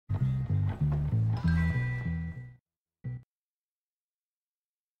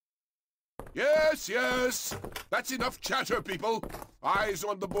Yes, yes. That's enough chatter, people. Eyes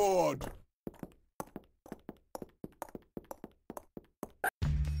on the board.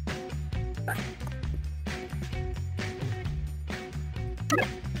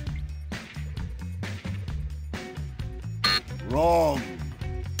 Wrong.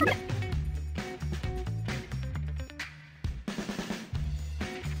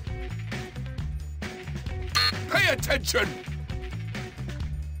 Pay attention!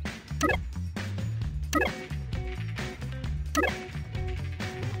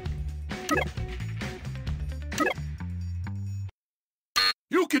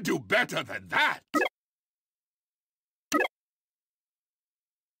 You can do better than that!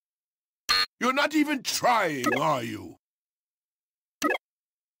 You're not even trying, are you?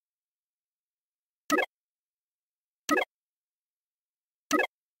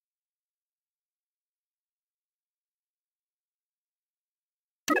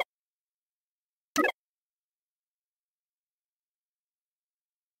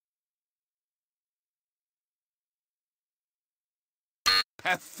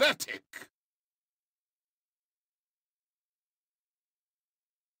 Pathetic!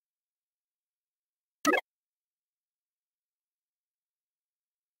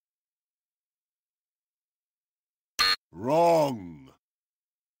 Wrong.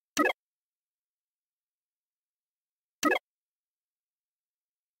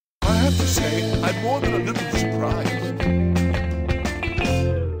 I have to say, I'm more than a little surprised.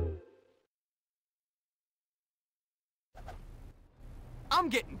 I'm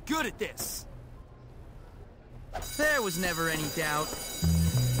getting good at this. There was never any doubt.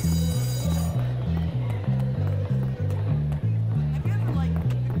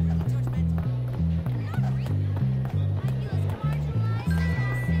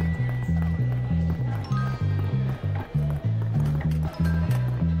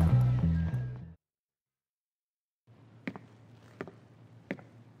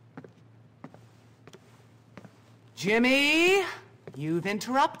 Jimmy, you've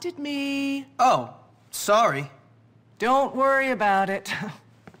interrupted me. Oh, sorry. Don't worry about it.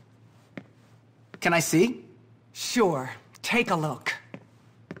 Can I see? Sure, take a look.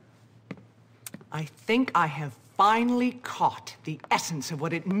 I think I have finally caught the essence of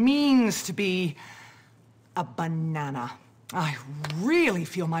what it means to be a banana. I really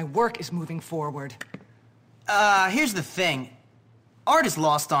feel my work is moving forward. Here's the thing. Art is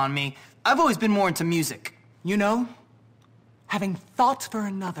lost on me. I've always been more into music. You know, having thoughts for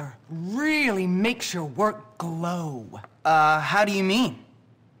another really makes your work glow. How do you mean?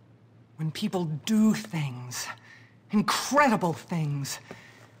 When people do things, incredible things,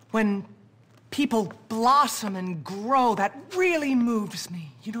 when people blossom and grow, that really moves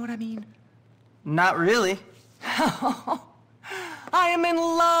me. You know what I mean? Not really. I am in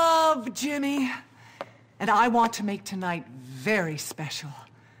love, Jimmy. And I want to make tonight very special.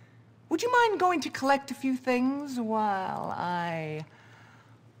 Would you mind going to collect a few things while I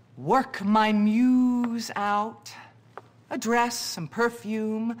work my muse out? A dress, some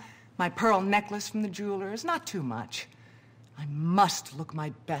perfume, my pearl necklace from the jeweler's, not too much. I must look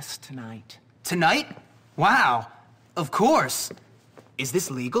my best tonight. Tonight? Wow. Of course. Is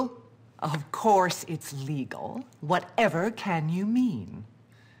this legal? Of course it's legal. Whatever can you mean?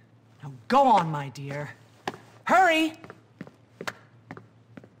 Now go on, my dear. Hurry!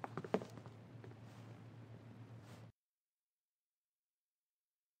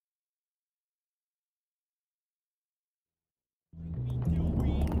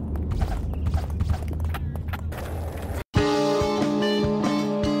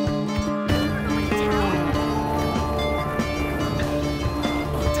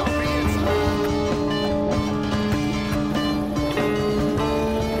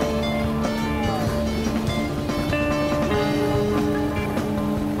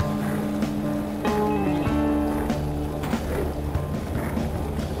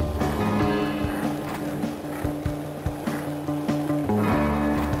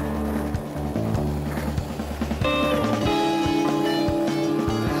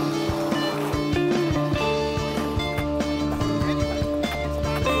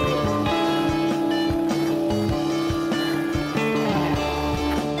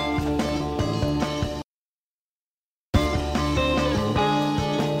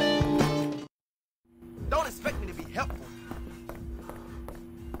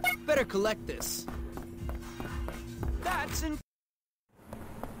 Better collect this. That's in...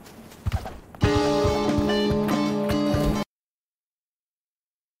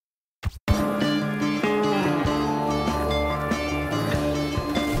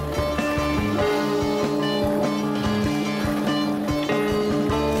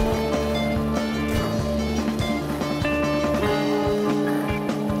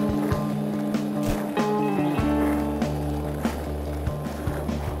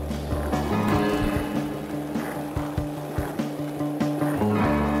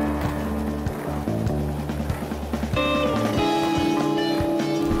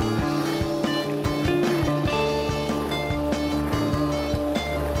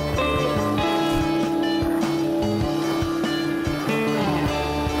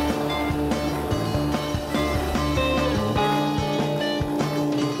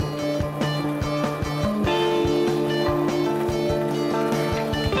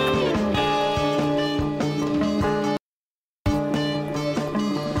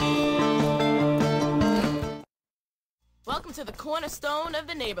 cornerstone of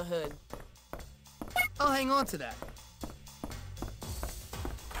the neighborhood. I'll hang on to that.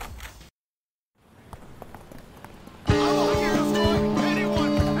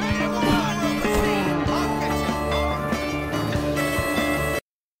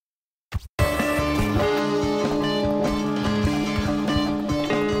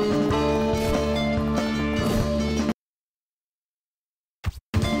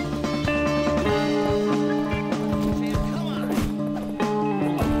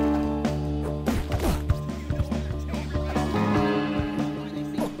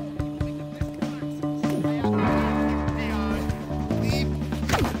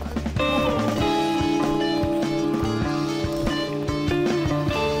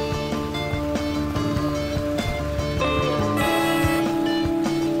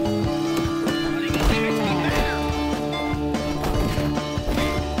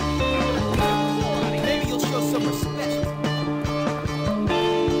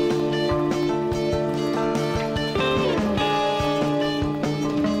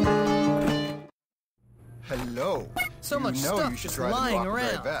 Hello. So much you know stuff you should just try the lying Rock Gray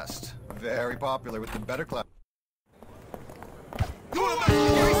around. vest. Very popular with the better class.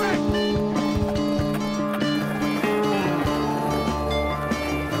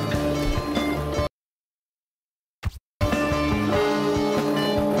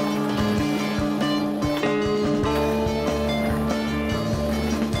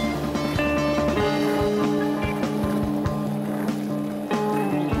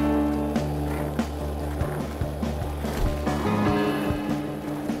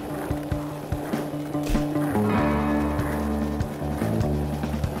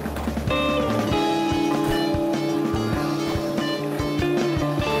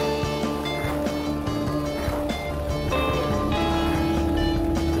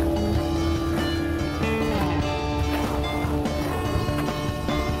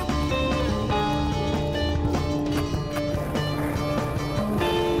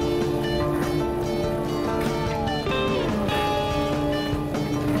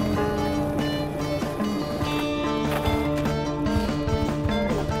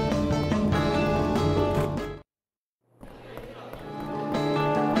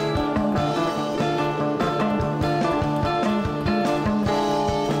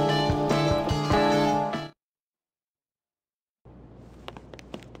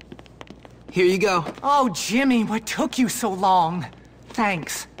 Here you go. Oh, Jimmy, what took you so long?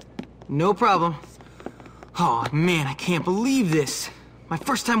 Thanks. No problem. Oh, man, I can't believe this. My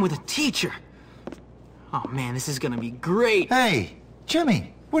first time with a teacher. Oh, man, this is gonna be great. Hey,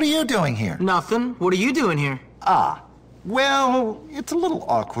 Jimmy, what are you doing here? Nothing. What are you doing here? Well, it's a little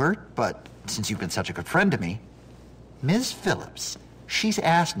awkward, but since you've been such a good friend to me, Ms. Philips, she's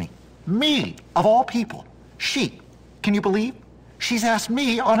asked me, of all people, can you believe? She's asked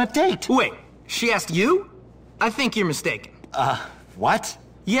me on a date. Wait, she asked you? I think you're mistaken. What?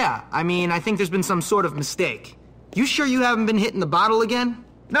 Yeah, I mean, I think there's been some sort of mistake. You sure you haven't been hitting the bottle again?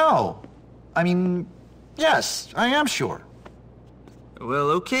 No. I mean, yes, I am sure. Well,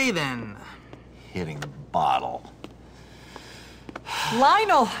 okay then. Hitting the bottle.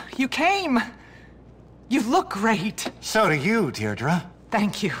 Lionel, you came. You look great. So do you, Deirdre.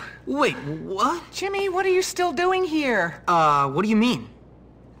 Thank you. Wait, what? Jimmy, what are you still doing here? What do you mean?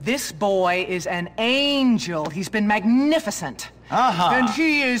 This boy is an angel. He's been magnificent. And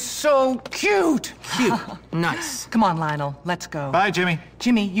he is so cute. Cute. Nice. Come on, Lionel, let's go. Bye, Jimmy.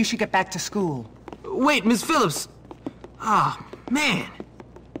 Jimmy, you should get back to school. Wait, Ms. Philips. Ah, man.